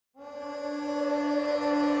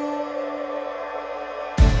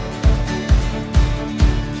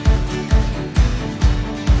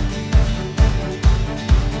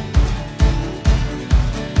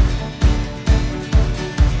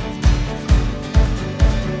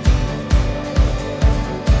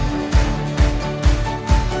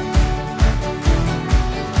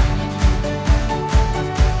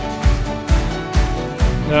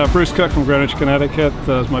Bruce Cook from Greenwich, Connecticut.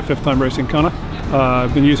 It's my 5th time racing Kona.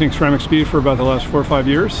 I've been using CeramicSpeed for about the last 4 or 5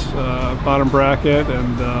 years. Bottom bracket and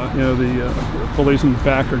you know, the pulleys in the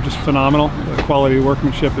back are just phenomenal. The quality of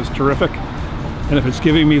workmanship is terrific. And if it's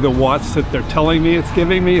giving me the watts that they're telling me it's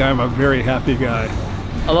giving me, I'm a very happy guy.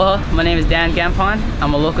 Aloha, my name is Dan Gampon.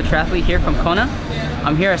 I'm a local triathlete here from Kona.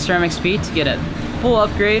 I'm here at CeramicSpeed to get a full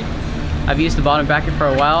upgrade. I've used the bottom bracket for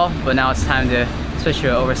a while, but now it's time to switch to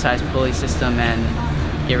an oversized pulley system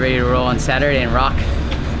and get ready to roll on Saturday and rock.